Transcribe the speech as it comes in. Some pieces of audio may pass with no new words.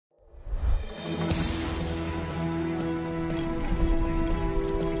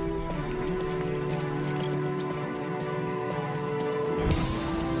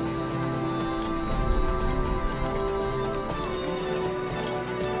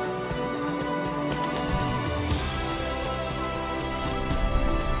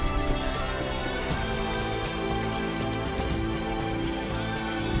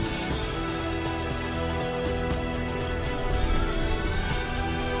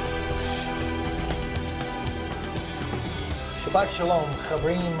Shabbat Shalom,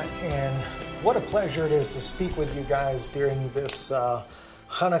 Chavrim, and what a pleasure it is to speak with you guys during this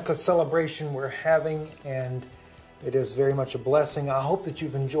Hanukkah celebration we're having, and it is very much a blessing. I hope that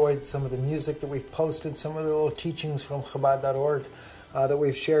you've enjoyed some of the music that we've posted, some of the little teachings from Chabad.org that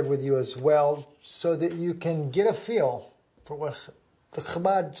we've shared with you as well, so that you can get a feel for what the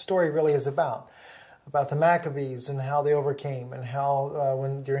Chabad story really is about the Maccabees and how they overcame, and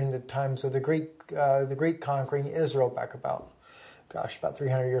how during the times of the Greek conquering Israel back about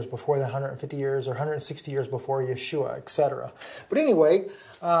 300 years before, the 150 years or 160 years before Yeshua, etc. But anyway,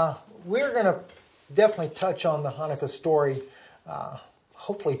 we're going to definitely touch on the Hanukkah story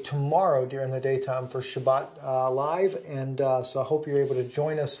hopefully tomorrow during the daytime for Shabbat Live, and so I hope you're able to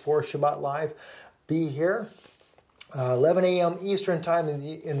join us for Shabbat Live. Be here 11 a.m. Eastern Time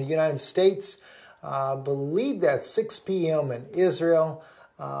in the United States. I believe that's 6 p.m. in Israel,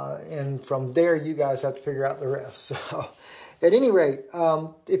 and from there you guys have to figure out the rest. So, at any rate,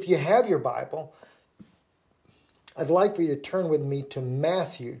 if you have your Bible, I'd like for you to turn with me to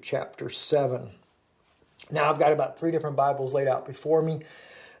Matthew chapter 7. Now, I've got about 3 different Bibles laid out before me,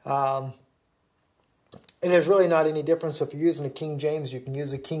 and there's really not any difference. If you're using a King James, you can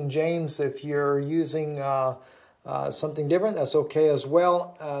use a King James. If you're using something different, that's okay as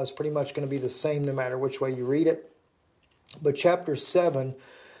well. It's pretty much going to be the same no matter which way you read it. But chapter 7,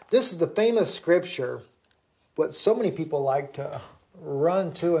 this is the famous scripture, what so many people like to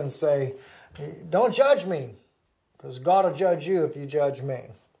run to and say, don't judge me, because God will judge you if you judge me.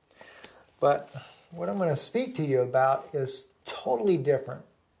 But what I'm going to speak to you about is totally different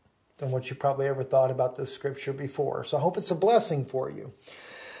than what you probably ever thought about this scripture before. So I hope it's a blessing for you.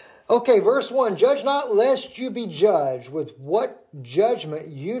 Okay, verse 1, judge not lest you be judged. With what judgment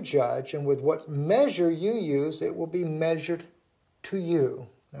you judge and with what measure you use, it will be measured to you.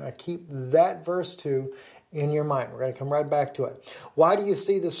 Now keep that verse 2 in your mind. We're going to come right back to it. Why do you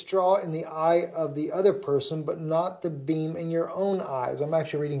see the straw in the eye of the other person, but not the beam in your own eyes? I'm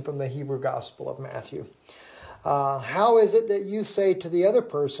actually reading from the Hebrew Gospel of Matthew. How is it that you say to the other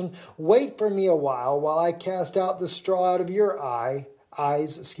person, wait for me a while I cast out the straw out of your eyes,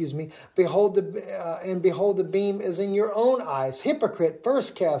 behold the beam is in your own eyes. Hypocrite,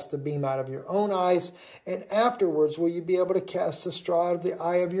 first cast the beam out of your own eyes, and afterwards will you be able to cast the straw out of the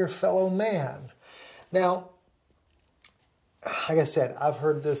eye of your fellow man. Now, like I said, I've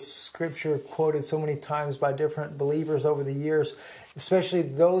heard this scripture quoted so many times by different believers over the years, especially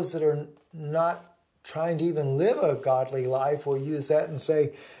those that are not trying to even live a godly life will use that and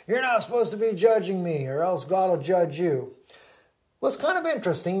say, you're not supposed to be judging me, or else God will judge you. Well, it's kind of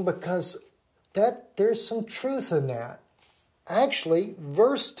interesting because there's some truth in that. Actually,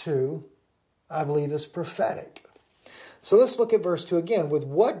 verse 2, I believe, is prophetic. So let's look at verse 2 again. With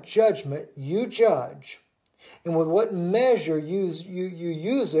what judgment you judge, and with what measure you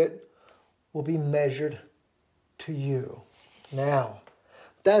use it, will be measured to you. Now,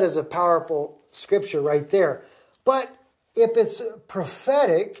 that is a powerful scripture right there. But if it's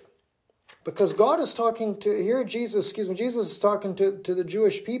prophetic, because God is talking to, here Jesus is talking to the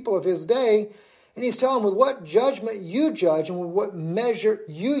Jewish people of his day, and he's telling them with what judgment you judge and with what measure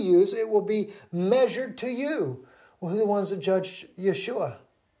you use, it will be measured to you. Well, who are the ones that judged Yeshua?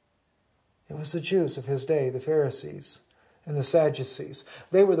 It was the Jews of his day, the Pharisees and the Sadducees.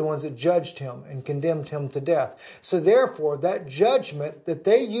 They were the ones that judged him and condemned him to death. So therefore, that judgment that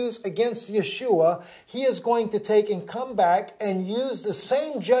they use against Yeshua, he is going to take and come back and use the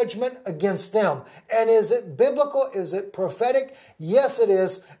same judgment against them. And is it biblical? Is it prophetic? Yes, it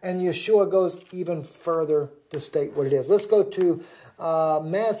is. And Yeshua goes even further to state what it is. Let's go to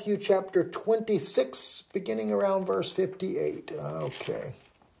Matthew chapter 26, beginning around verse 58. Okay.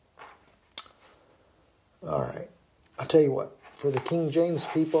 All right. I'll tell you what, for the King James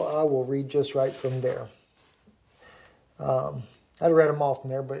people, I will read just right from there. I'd read them all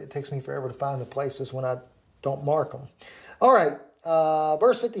from there, but it takes me forever to find the places when I don't mark them. All right,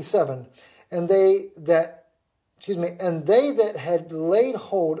 verse 57. And they that had laid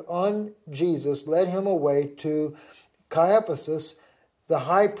hold on Jesus led him away to Caiaphas, the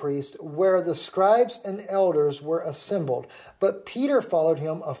high priest, where the scribes and elders were assembled. But Peter followed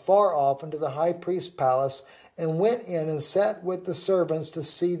him afar off into the high priest's palace, and went in and sat with the servants to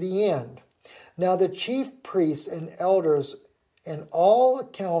see the end. Now the chief priests and elders and all the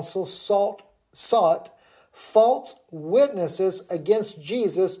council sought false witnesses against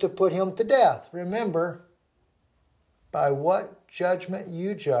Jesus to put him to death. Remember, by what judgment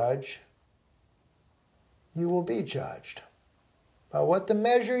you judge, you will be judged. By what the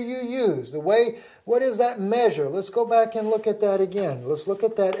measure you use, what is that measure? Let's go back and look at that again. Let's look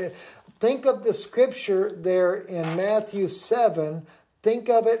at that. think of the scripture there in Matthew 7. Think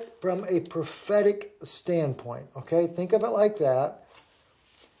of it from a prophetic standpoint. Okay? Think of it like that.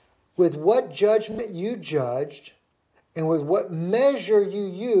 With what judgment you judged, and with what measure you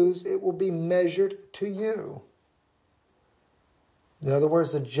use, it will be measured to you. In other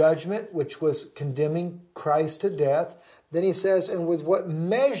words, the judgment which was condemning Christ to death. Then he says, and with what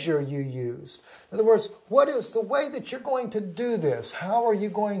measure you use. In other words, what is the way that you're going to do this? How are you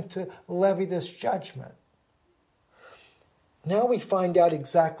going to levy this judgment? Now we find out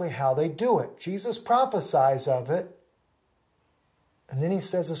exactly how they do it. Jesus prophesies of it. And then he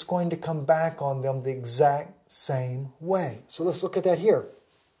says it's going to come back on them the exact same way. So let's look at that here.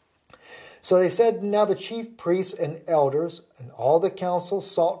 So they said, now the chief priests and elders and all the council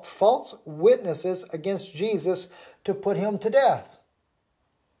sought false witnesses against Jesus to put him to death.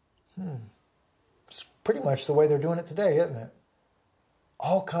 It's pretty much the way they're doing it today, isn't it?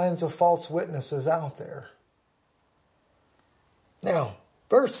 All kinds of false witnesses out there. Now,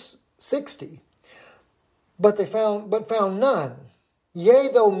 verse 60. But found none. Yea,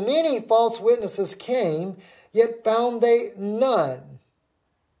 though many false witnesses came, yet found they none.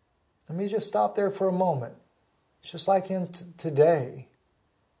 Let me just stop there for a moment. It's just like in today.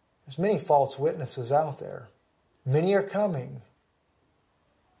 There's many false witnesses out there. Many are coming.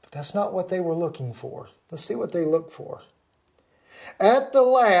 But that's not what they were looking for. Let's see what they looked for. At the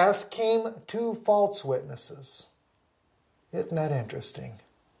last came 2 false witnesses. Isn't that interesting?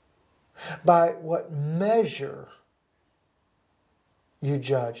 By what measure you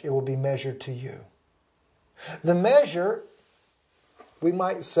judge, it will be measured to you. The measure, we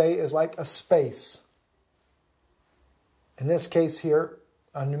might say, is like a space. In this case here,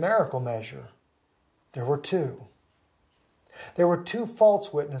 a numerical measure. There were 2. There were 2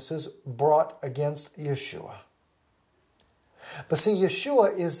 false witnesses brought against Yeshua. But see,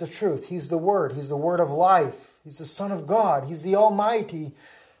 Yeshua is the truth. He's the Word. He's the Word of life. He's the Son of God. He's the Almighty,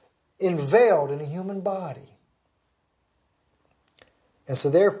 unveiled in a human body. And so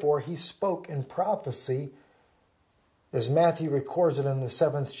therefore, he spoke in prophecy, as Matthew records it in the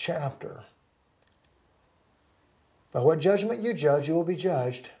 7th chapter. By what judgment you judge, you will be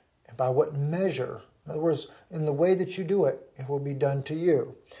judged. And by what measure, in other words, in the way that you do it, it will be done to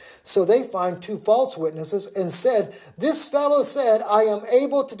you. So they find 2 false witnesses and said, this fellow said, I am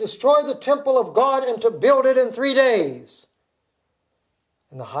able to destroy the temple of God and to build it in 3 days.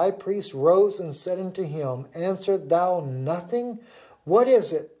 And the high priest rose and said unto him, answered thou nothing? What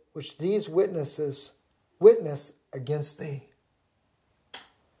is it which these witnesses witness against thee?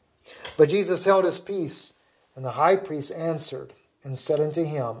 But Jesus held his peace, and the high priest answered and said unto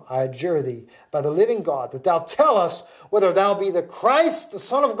him, I adjure thee by the living God, that thou tell us whether thou be the Christ, the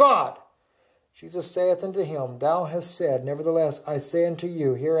Son of God. Jesus saith unto him, thou hast said, nevertheless I say unto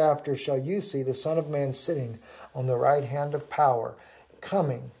you, hereafter shall you see the Son of Man sitting on the right hand of power,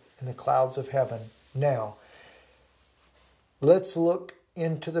 coming in the clouds of heaven. Now, let's look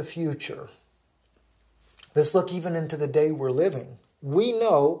into the future. Let's look even into the day we're living. We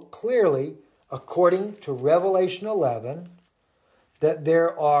know clearly, according to Revelation 11, that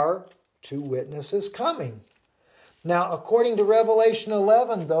there are 2 witnesses coming. Now, according to Revelation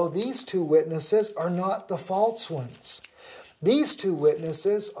 11, though, these 2 witnesses are not the false ones. These 2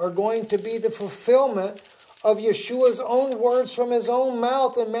 witnesses are going to be the fulfillment of Yeshua's own words from his own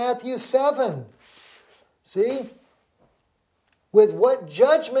mouth in Matthew 7. See? With what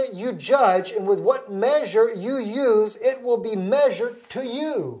judgment you judge and with what measure you use, it will be measured to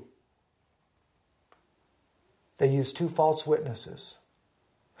you. They used 2 false witnesses.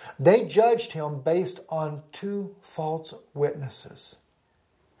 They judged him based on 2 false witnesses.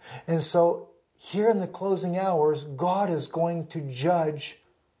 And so here in the closing hours, God is going to judge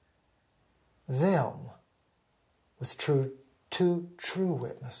them with 2 true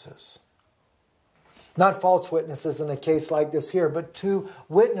witnesses. Not false witnesses in a case like this here, but 2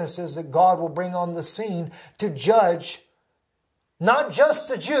 witnesses that God will bring on the scene to judge not just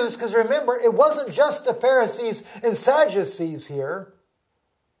the Jews, because remember, it wasn't just the Pharisees and Sadducees here,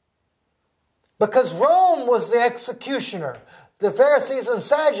 because Rome was the executioner. The Pharisees and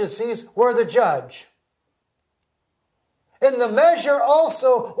Sadducees were the judge. And the measure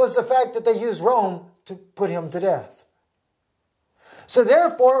also was the fact that they used Rome to put him to death. So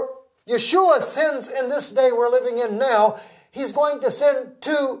therefore, Yeshua sends in this day we're living in now, he's going to send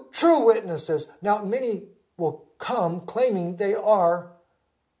 2 true witnesses. Now, many will come claiming they are,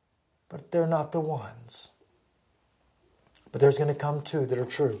 but they're not the ones. But there's going to come 2 that are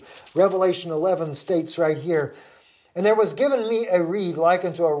true. Revelation 11 states right here, And there was given me a reed like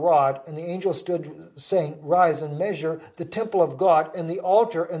unto a rod, and the angel stood, saying, Rise and measure the temple of God, and the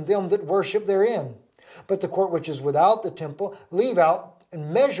altar, and them that worship therein. But the court which is without the temple, leave out,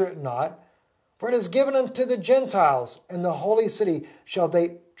 and measure it not, for it is given unto the Gentiles, and the holy city shall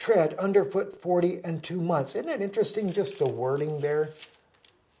they tread underfoot 42 months. Isn't it interesting, just the wording there?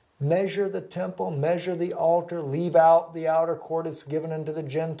 Measure the temple, measure the altar, leave out the outer court. It's given unto the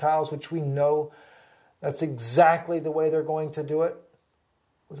Gentiles, which we know that's exactly the way they're going to do it.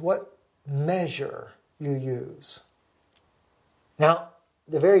 With what measure you use. Now,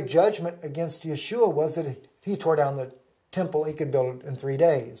 the very judgment against Yeshua was that if he tore down the temple, he could build it in 3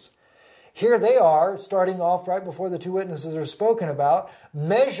 days. Here they are, starting off right before the two witnesses are spoken about,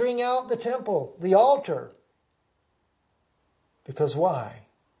 measuring out the temple, the altar. Because why?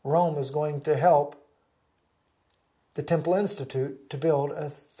 Rome is going to help the Temple Institute to build a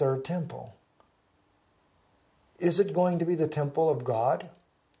third temple. Is it going to be the temple of God?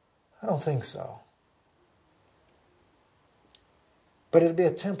 I don't think so. But it'll be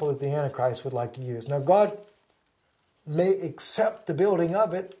a temple that the Antichrist would like to use. Now, God may accept the building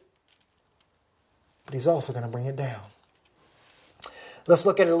of it, but he's also going to bring it down. Let's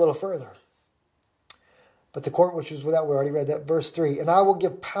look at it a little further. But the court which was without, we already read that, verse 3, and I will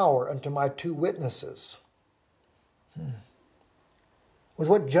give power unto my two witnesses. With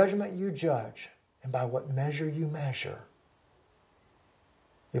what judgment you judge, and by what measure you measure,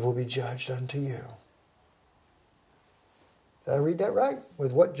 it will be judged unto you. Did I read that right?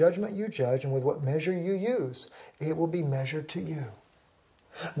 With what judgment you judge, and with what measure you use, it will be measured to you.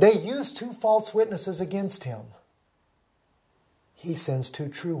 They used 2 false witnesses against him. He sends 2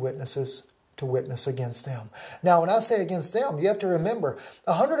 true witnesses to witness against them. Now, when I say against them, you have to remember,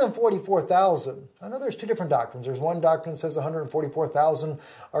 144,000. I know there's 2 different doctrines. There's one doctrine that says 144,000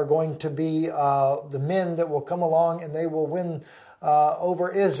 are going to be the men that will come along and they will win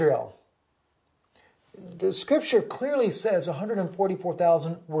over Israel. The scripture clearly says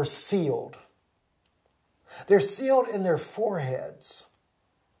 144,000 were sealed. They're sealed in their foreheads.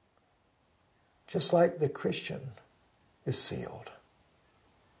 Just like the Christian is sealed.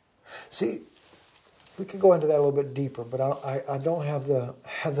 See, we could go into that a little bit deeper, but I don't have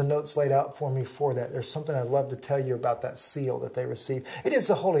the notes laid out for me for that. There's something I'd love to tell you about that seal that they receive. It is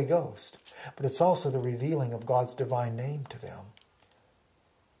the Holy Ghost, but it's also the revealing of God's divine name to them.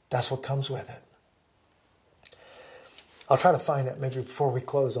 That's what comes with it. I'll try to find it maybe before we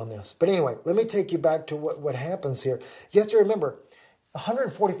close on this. But anyway, let me take you back to what happens here. You have to remember,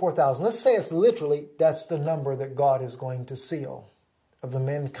 144,000, let's say it's literally, that's the number that God is going to seal of the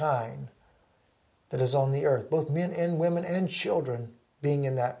mankind that is on the earth. Both men and women and children being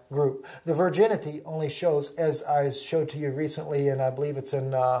in that group. The virginity only shows, as I showed to you recently, and I believe it's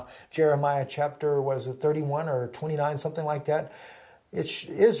in Jeremiah chapter, 31 or 29, something like that.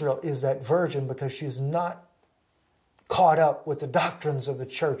 Israel is that virgin because she's not caught up with the doctrines of the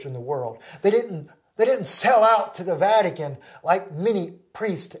church and the world. They didn't sell out to the Vatican like many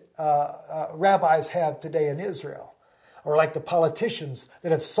priests, rabbis have today in Israel, or like the politicians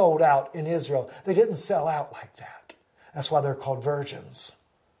that have sold out in Israel. They didn't sell out like that. That's why they're called virgins.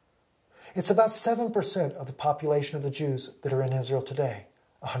 It's about 7% of the population of the Jews that are in Israel today,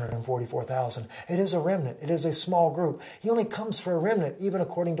 144,000. It is a remnant. It is a small group. He only comes for a remnant, even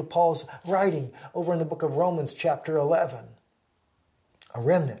according to Paul's writing over in the book of Romans chapter 11. A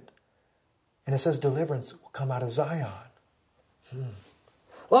remnant. And it says deliverance will come out of Zion.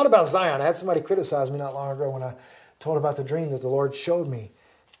 A lot about Zion. I had somebody criticize me not long ago when I told about the dream that the Lord showed me.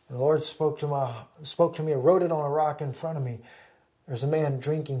 And the Lord spoke to me, and wrote it on a rock in front of me. There's a man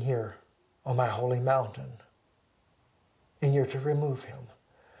drinking here on my holy mountain. And you're to remove him.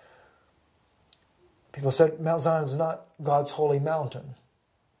 People said Mount Zion is not God's holy mountain.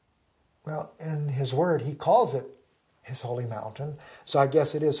 Well, in his word, he calls it his holy mountain. So I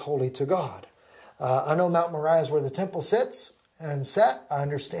guess it is holy to God. I know Mount Moriah is where the temple sits and sat. I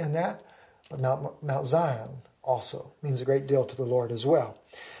understand that. But Mount Zion also means a great deal to the Lord as well.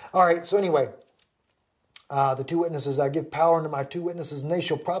 All right, so anyway, the 2 witnesses, I give power unto my 2 witnesses, and they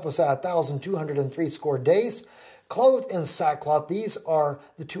shall prophesy 1,260 days, clothed in sackcloth. These are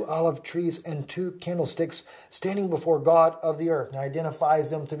the 2 olive trees and 2 candlesticks standing before God of the earth. And identifies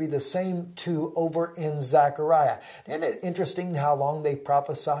them to be the same 2 over in Zechariah. Isn't it interesting how long they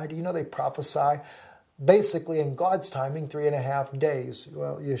prophesy? Do you know they prophesy basically in God's timing 3.5 days?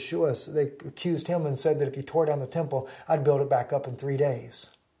 Well, Yeshua, they accused him and said that if he tore down the temple, I'd build it back up in 3 days.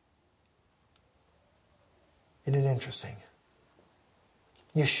 Isn't it interesting?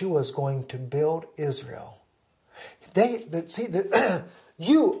 Yeshua is going to build Israel.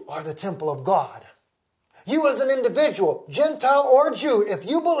 You are the temple of God. You as an individual, Gentile or Jew, if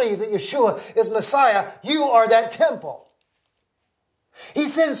you believe that Yeshua is Messiah, you are that temple. He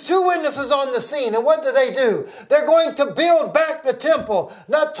sends 2 witnesses on the scene, and what do? They're going to build back the temple.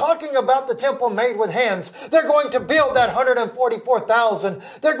 Not talking about the temple made with hands. They're going to build that 144,000.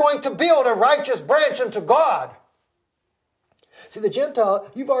 They're going to build a righteous branch unto God. See, the Gentile,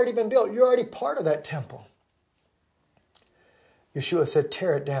 you've already been built. You're already part of that temple. Yeshua said,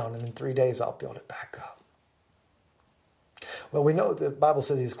 tear it down, and in 3 days I'll build it back up. Well, we know the Bible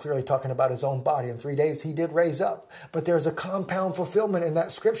says he's clearly talking about his own body. In 3 days he did raise up. But there's a compound fulfillment in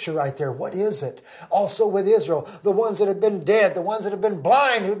that scripture right there. What is it? Also with Israel, the ones that have been dead, the ones that have been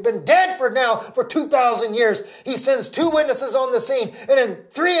blind, who've been dead for 2,000 years. He sends 2 witnesses on the scene. And in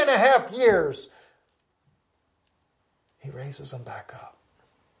 3.5 years, he raises them back up.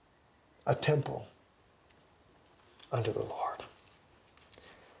 A temple unto the Lord.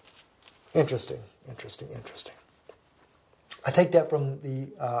 Interesting, interesting, interesting. I take that from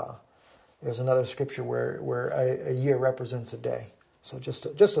there's another scripture where a year represents a day. So just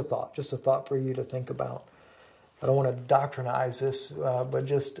a thought for you to think about. I don't want to doctrinize this, but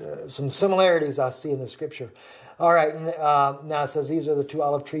just some similarities I see in the scripture. All right, now it says, these are the 2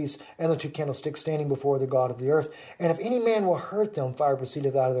 olive trees and the 2 candlesticks standing before the God of the earth. And if any man will hurt them, fire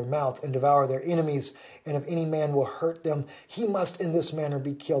proceedeth out of their mouth and devour their enemies. And if any man will hurt them, he must in this manner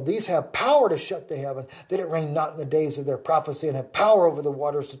be killed. These have power to shut the heaven, that it rain not in the days of their prophecy, and have power over the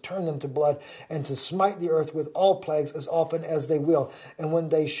waters to turn them to blood, and to smite the earth with all plagues as often as they will. And when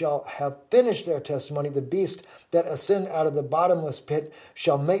they shall have finished their testimony, the beast that ascend out of the bottomless pit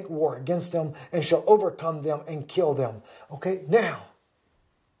shall make war against them, and shall overcome them and kill them. Okay, now,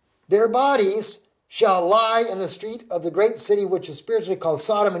 their bodies shall lie in the street of the great city, which is spiritually called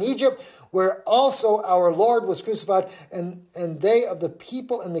Sodom and Egypt, where also our Lord was crucified, and they of the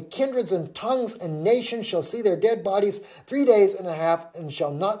people and the kindreds and tongues and nations shall see their dead bodies 3.5 days, and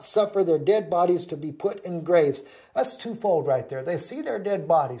shall not suffer their dead bodies to be put in graves. That's twofold right there. They see their dead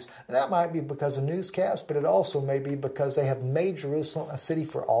bodies. And that might be because of newscast, but it also may be because they have made Jerusalem a city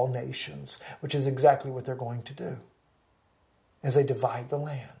for all nations, which is exactly what they're going to do as they divide the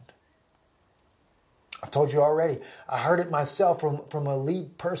land. I've told you already. I heard it myself from a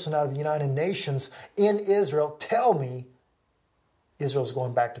lead person out of the United Nations in Israel tell me Israel's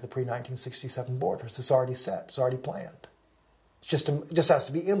going back to the pre-1967 borders. It's already set. It's already planned. It just has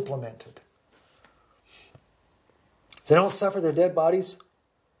to be implemented. So they don't suffer their dead bodies,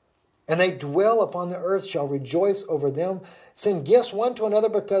 and they dwell upon the earth shall rejoice over them, send gifts one to another,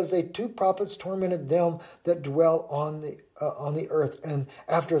 because they 2 prophets tormented them that dwell on the earth. And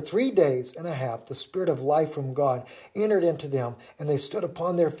after 3.5 days, the Spirit of life from God entered into them, and they stood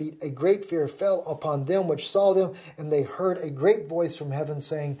upon their feet. A great fear fell upon them which saw them, and they heard a great voice from heaven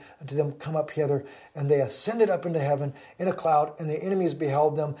saying unto them, Come up hither. And they ascended up into heaven in a cloud, and the enemies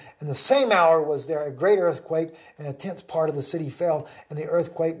beheld them. And the same hour was there a great earthquake, and 1/10 part of the city fell. And the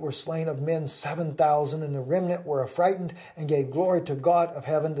earthquake were slain of men 7,000, and the remnant were affrighted, and gave glory to God of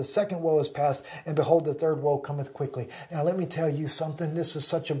heaven. The second woe is past, and behold, the third woe cometh quickly. Now let me tell you something. This is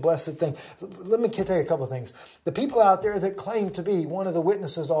such a blessed thing. Let me tell you a couple of things. The people out there that claim to be one of the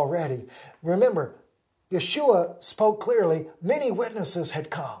witnesses already, remember, Yeshua spoke clearly. Many witnesses had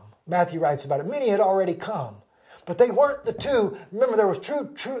come. Matthew writes about it. Many had already come. But they weren't the 2. Remember, there was two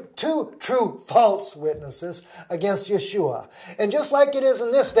true false witnesses against Yeshua. And just like it is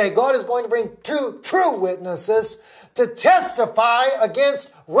in this day, God is going to bring 2 true witnesses to testify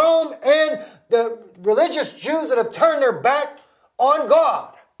against Rome and the religious Jews that have turned their back on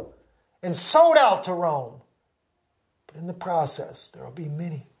God and sold out to Rome. But in the process, there will be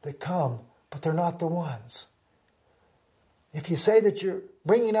many that come, but they're not the ones. If you say that you're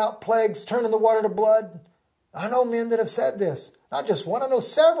bringing out plagues, turning the water to blood, I know men that have said this. Not just one, I know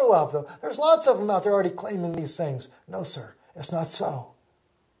several of them. There's lots of them out there already claiming these things. No, sir, it's not so.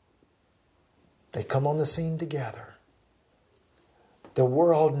 They come on the scene together. The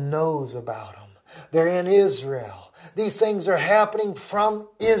world knows about them. They're in Israel. These things are happening from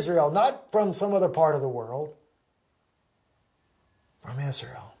Israel, not from some other part of the world. From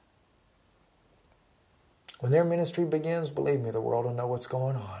Israel. When their ministry begins, believe me, the world will know what's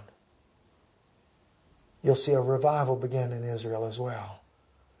going on. You'll see a revival begin in Israel as well.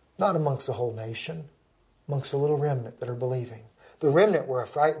 Not amongst the whole nation, amongst a little remnant that are believing. The remnant were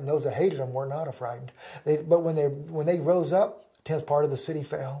affrighted, those that hated them were not affrighted. But when they rose up, 10th part of the city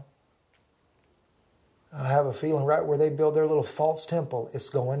fell. I have a feeling right where they build their little false temple, it's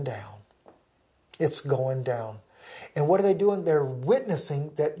going down. It's going down. And what are they doing? They're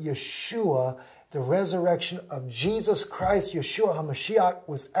witnessing that Yeshua, the resurrection of Jesus Christ, Yeshua HaMashiach,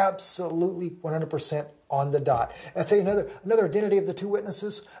 was absolutely 100% on the dot. I'll tell you another identity of the two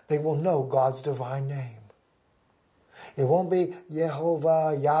witnesses. They will know God's divine name. It won't be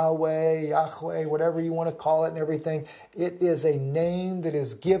Jehovah, Yahweh, Yahweh, whatever you want to call it and everything. It is a name that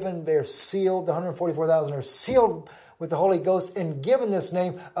is given. They're sealed. The 144,000 are sealed with the Holy Ghost and given this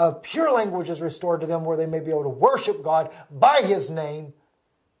name. A pure language is restored to them where they may be able to worship God by His name.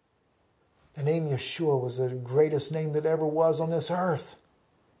 The name Yeshua was the greatest name that ever was on this earth,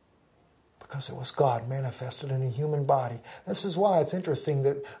 because it was God manifested in a human body. This is why it's interesting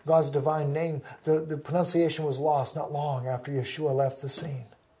that God's divine name, the pronunciation was lost not long after Yeshua left the scene,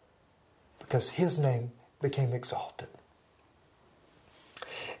 because His name became exalted.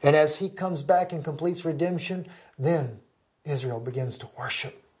 And as He comes back and completes redemption, then Israel begins to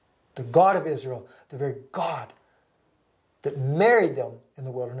worship the God of Israel, the very God that married them in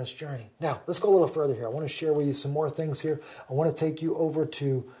the wilderness journey. Now, let's go a little further here. I want to share with you some more things here. I want to take you over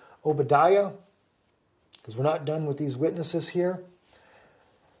to Obadiah, because we're not done with these witnesses here.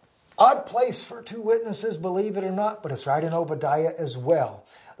 Odd place for two witnesses, believe it or not, but it's right in Obadiah as well.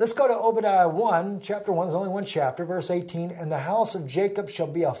 Let's go to Obadiah 1, chapter 1. There's only one chapter, verse 18. And the house of Jacob shall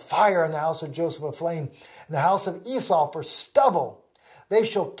be a fire, and the house of Joseph a flame, and the house of Esau for stubble. They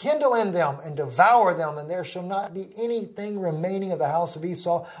shall kindle in them and devour them, and there shall not be anything remaining of the house of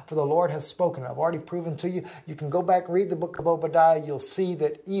Esau, for the Lord hath spoken. I've already proven to you. You can go back and read the book of Obadiah. You'll see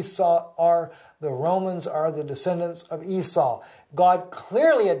that the Romans are the descendants of Esau. God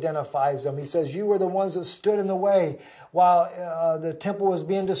clearly identifies them. He says, you were the ones that stood in the way while the temple was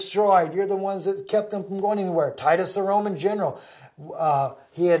being destroyed. You're the ones that kept them from going anywhere. Titus, the Roman general,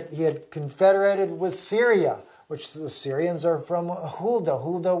 he had confederated with Syria, which the Syrians are from Huldah.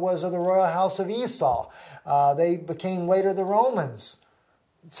 Huldah was of the royal house of Esau. They became later the Romans.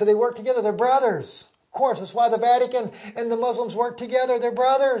 So they worked together. They're brothers. Of course, that's why the Vatican and the Muslims work together. They're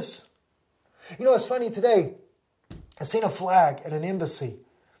brothers. You know, it's funny today. I seen a flag at an embassy.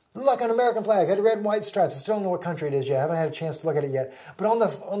 It looked like an American flag. It had red and white stripes. I still don't know what country it is yet. I haven't had a chance to look at it yet. But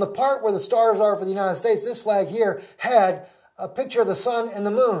on the part where the stars are for the United States, this flag here had a picture of the sun and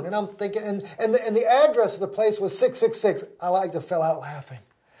the moon. And I'm thinking, and the address of the place was 666. I fell out laughing.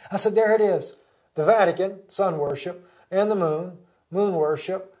 I said, there it is. The Vatican, sun worship, and the moon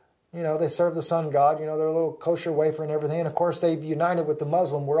worship. You know, they serve the sun god. You know, they're a little kosher wafer and everything. And of course, they've united with the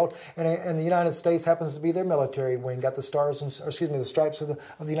Muslim world. And the United States happens to be their military wing. Got the stars, the stripes of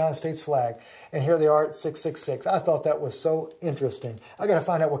the United States flag. And here they are at 666. I thought that was so interesting. I got to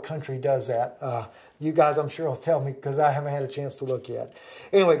find out what country does that. You guys, I'm sure, will tell me, because I haven't had a chance to look yet.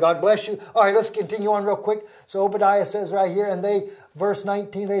 Anyway, God bless you. All right, let's continue on real quick. So Obadiah says right here, and they, verse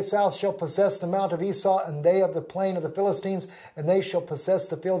 19, they south shall possess the mount of Esau, and they of the plain of the Philistines, and they shall possess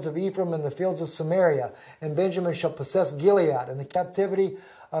the fields of Ephraim and the fields of Samaria. And Benjamin shall possess Gilead, and the captivity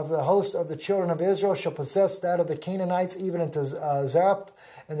of the host of the children of Israel shall possess that of the Canaanites, even into Zarephath,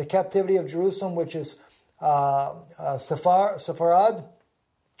 and the captivity of Jerusalem, which is Sepharad,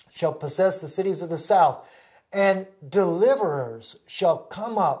 shall possess the cities of the south, and deliverers shall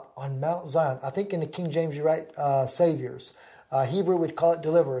come up on Mount Zion. I think in the King James you write saviors. Hebrew would call it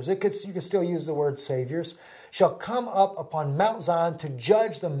deliverers. You could still use the word saviors. Shall come up upon Mount Zion to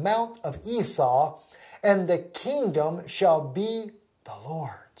judge the mount of Esau, and the kingdom shall be the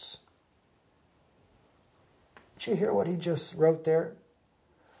Lord's. Did you hear what he just wrote there?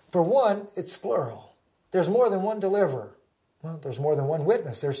 For one, it's plural. There's more than one deliverer. Well, there's more than one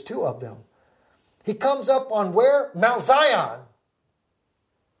witness. There's two of them. He comes up on where? Mount Zion.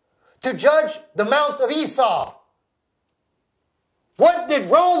 To judge the Mount of Esau. What did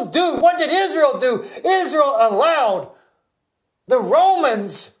Rome do? What did Israel do? Israel allowed the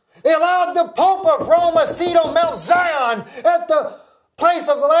Romans, they allowed the Pope of Rome a seat on Mount Zion at the place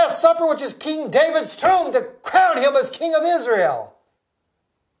of the Last Supper, which is King David's tomb, to crown him as King of Israel.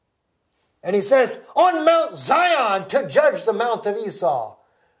 And he says, on Mount Zion to judge the Mount of Esau.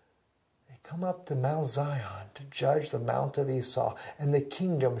 They come up to Mount Zion to judge the Mount of Esau, and the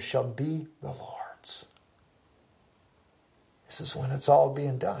kingdom shall be the Lord's. This is when it's all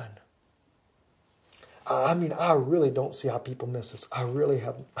being done. I mean, I really don't see how people miss this. I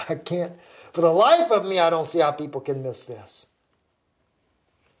can't, for the life of me, I don't see how people can miss this.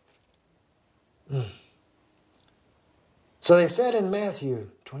 So they said in Matthew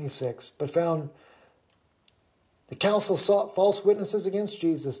 26, but found the council sought false witnesses against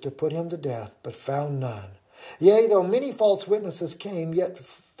Jesus to put him to death, but found none. Yea, though many false witnesses came, yet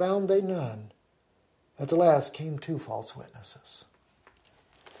found they none. At the last came two false witnesses.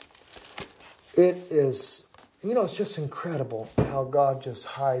 It is, you know, it's just incredible how God just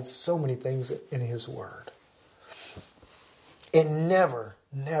hides so many things in His Word. It never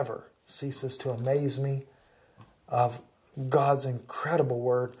ceases to amaze me of God's incredible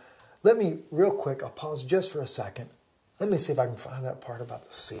word. Let me, real quick, I'll pause just for a second. Let me see if I can find that part about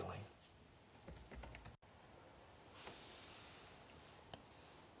the sealing.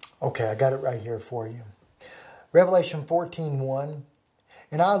 Okay, I got it right here for you. Revelation 14:1.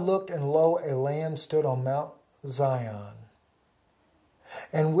 And I looked, and lo, a lamb stood on Mount Zion,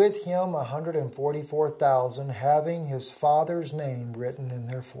 and with him 144,000, having his Father's name written in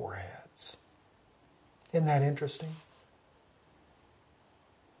their foreheads. Isn't that interesting?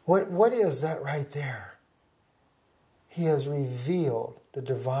 What is that right there? He has revealed the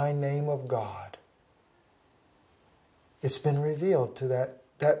divine name of God. It's been revealed to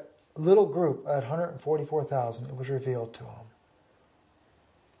that little group, at 144,000, it was revealed to them.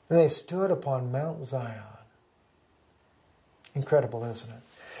 And they stood upon Mount Zion. Incredible, isn't it?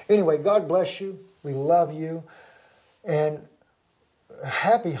 Anyway, God bless you. We love you. And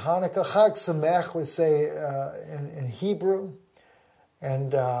happy Hanukkah. Chag Sameach, we say in Hebrew.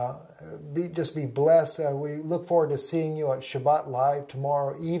 And just be blessed. We look forward to seeing you at Shabbat Live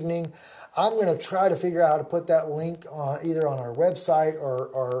tomorrow evening. I'm going to try to figure out how to put that link on either on our website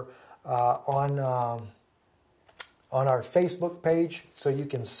or on our Facebook page, so you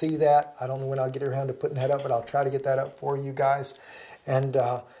can see that. I don't know when I'll get around to putting that up, but I'll try to get that up for you guys. And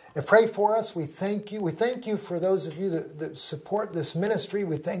pray for us. We thank you. We thank you for those of you that support this ministry.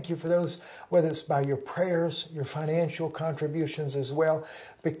 We thank you for those, whether it's by your prayers, your financial contributions as well,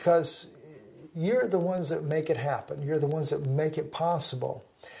 because you're the ones that make it happen. You're the ones that make it possible.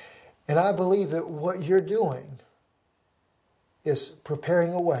 And I believe that what you're doing is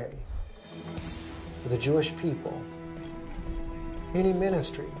preparing a way for the Jewish people. Any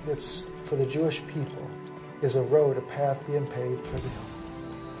ministry that's for the Jewish people is a road, a path being paved for them.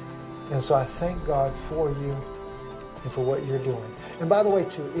 And so I thank God for you and for what you're doing. And by the way,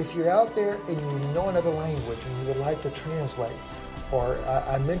 too, if you're out there and you know another language and you would like to translate, or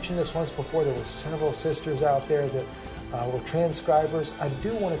I mentioned this once before, there were several sisters out there that were transcribers. I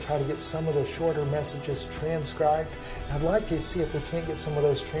do want to try to get some of those shorter messages transcribed. I'd like to see if we can't get some of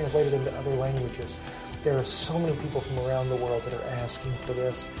those translated into other languages. There are so many people from around the world that are asking for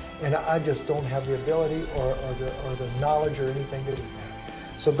this, and I just don't have the ability or the knowledge or anything to do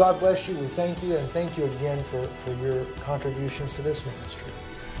that. So God bless you. We thank you, and thank you again for your contributions to this ministry.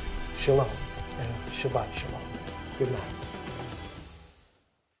 Shalom and Shabbat Shalom. Good night.